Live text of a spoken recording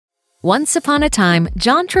Once upon a time,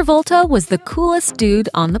 John Travolta was the coolest dude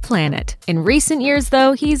on the planet. In recent years,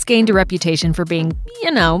 though, he's gained a reputation for being,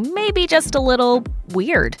 maybe just a little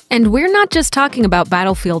weird. And we're not just talking about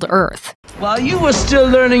Battlefield Earth. While you were still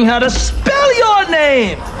learning how to spell your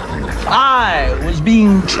name, I was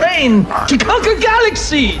being trained to conquer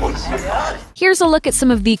galaxies. Here's a look at some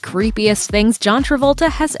of the creepiest things John Travolta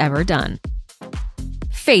has ever done.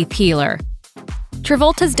 Faith healer.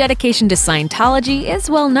 Travolta's dedication to Scientology is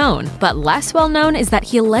well known, but less well known is that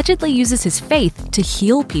he allegedly uses his faith to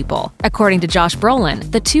heal people. According to Josh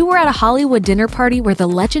Brolin, the two were at a Hollywood dinner party where the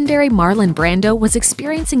legendary Marlon Brando was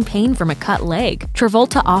experiencing pain from a cut leg.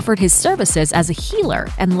 Travolta offered his services as a healer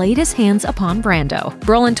and laid his hands upon Brando.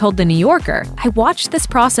 Brolin told The New Yorker, "I watched this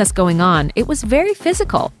process going on. It was very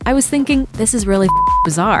physical. I was thinking, this is really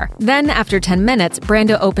bizarre." Then, after 10 minutes,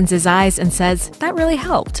 Brando opens his eyes and says, "That really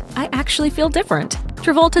helped. I actually feel different."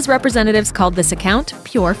 Travolta's representatives called this account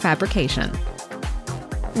pure fabrication.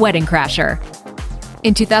 Wedding crasher.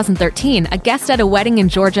 In 2013, a guest at a wedding in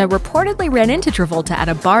Georgia reportedly ran into Travolta at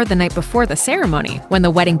a bar the night before the ceremony. When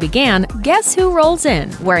the wedding began, guess who rolls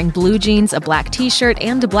in, wearing blue jeans, a black t-shirt,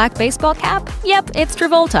 and a black baseball cap? Yep, it's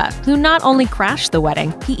Travolta, who not only crashed the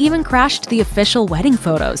wedding, he even crashed the official wedding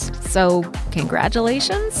photos. So,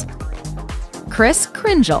 congratulations? Kris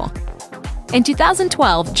Cringle. In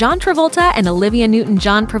 2012, John Travolta and Olivia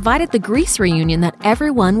Newton-John provided the Grease reunion that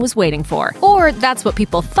everyone was waiting for. Or that's what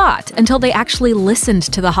people thought, until they actually listened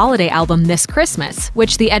to the holiday album This Christmas,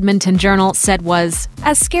 which the Edmonton Journal said was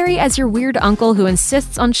as scary as your weird uncle who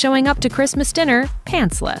insists on showing up to Christmas dinner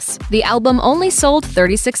pantsless. The album only sold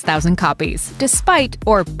 36,000 copies, despite,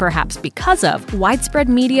 or perhaps because of, widespread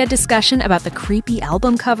media discussion about the creepy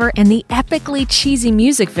album cover and the epically cheesy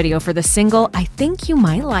music video for the single I Think You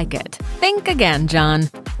Might Like It. Think again, John.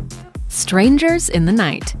 Strangers in the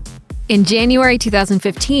night. In January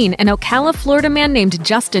 2015, an Ocala, Florida man named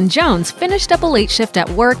Justin Jones finished up a late shift at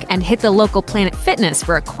work and hit the local Planet Fitness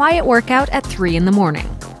for a quiet workout at 3 in the morning.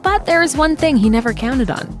 But there is one thing he never counted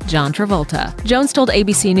on: John Travolta. Jones told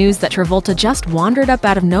ABC News that Travolta just wandered up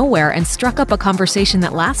out of nowhere and struck up a conversation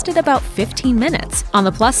that lasted about 15 minutes. On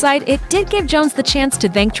the plus side, it did give Jones the chance to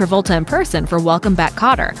thank Travolta in person for Welcome Back,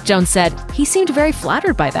 Kotter. Jones said, "He seemed very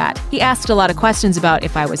flattered by that. He asked a lot of questions about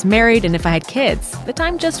if I was married and if I had kids. The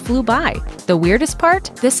time just flew by." The weirdest part?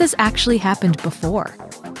 This has actually happened before.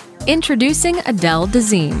 Introducing Adele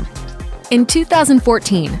Dazeem. In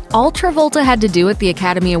 2014, all Travolta had to do at the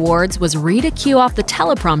Academy Awards was read a cue off the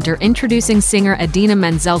teleprompter introducing singer Idina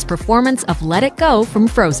Menzel's performance of Let It Go from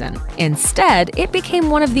Frozen. Instead, it became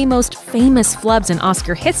one of the most famous flubs in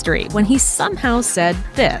Oscar history when he somehow said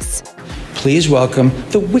this. Please welcome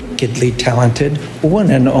the wickedly talented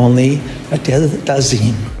one and only Adele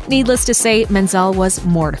Dazeem. Needless to say, Menzel was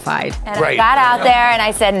mortified. And I got out there and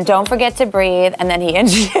I said, "Don't forget to breathe," and then he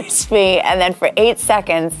introduced me, and then for 8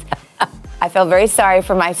 seconds, I felt very sorry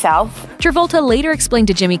for myself. Travolta later explained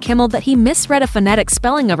to Jimmy Kimmel that he misread a phonetic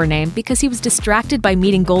spelling of her name because he was distracted by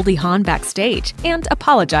meeting Goldie Hawn backstage, and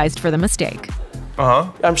apologized for the mistake.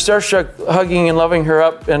 I'm starstruck hugging and loving her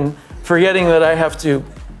up and forgetting that I have to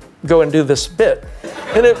go and do this bit.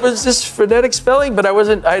 And it was just phonetic spelling, but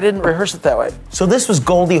I didn't rehearse it that way. So this was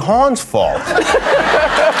Goldie Hawn's fault.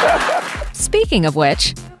 Speaking of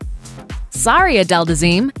which, sorry, Adele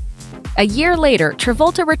Dazeem. A year later,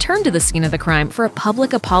 Travolta returned to the scene of the crime for a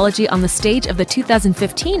public apology on the stage of the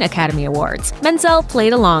 2015 Academy Awards. Menzel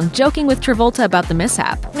played along, joking with Travolta about the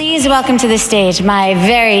mishap. Please welcome to the stage my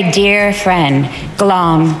very dear friend,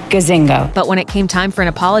 Glom Gazingo. But when it came time for an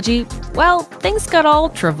apology, well, things got all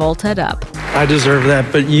Travolta'd up. I deserve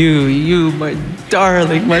that, but you, my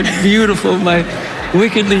darling, my beautiful, my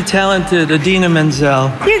wickedly talented Idina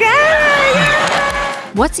Menzel. You got it!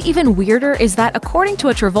 What's even weirder is that, according to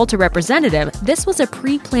a Travolta representative, this was a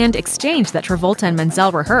pre-planned exchange that Travolta and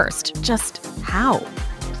Menzel rehearsed. Just how?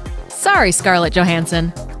 Sorry, Scarlett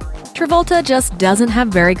Johansson. Travolta just doesn't have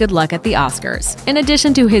very good luck at the Oscars. In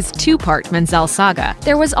addition to his two-part Menzel saga,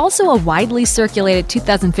 there was also a widely circulated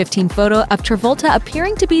 2015 photo of Travolta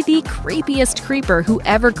appearing to be the creepiest creeper who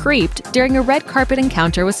ever creeped during a red carpet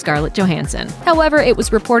encounter with Scarlett Johansson. However, it was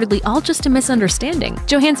reportedly all just a misunderstanding.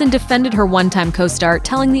 Johansson defended her one-time co-star,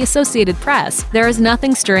 telling the Associated Press, "There is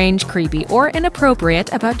nothing strange, creepy, or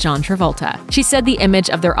inappropriate about John Travolta." She said the image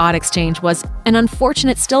of their odd exchange was an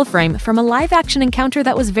unfortunate still frame from a live-action encounter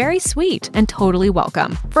that was very sweet and totally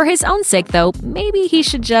welcome. For his own sake, though, maybe he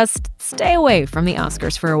should just stay away from the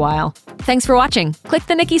Oscars for a while. Thanks for watching. Click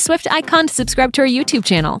the Nicki Swift icon to subscribe to our YouTube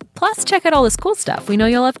channel. Plus, check out all this cool stuff we know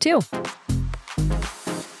you'll love too.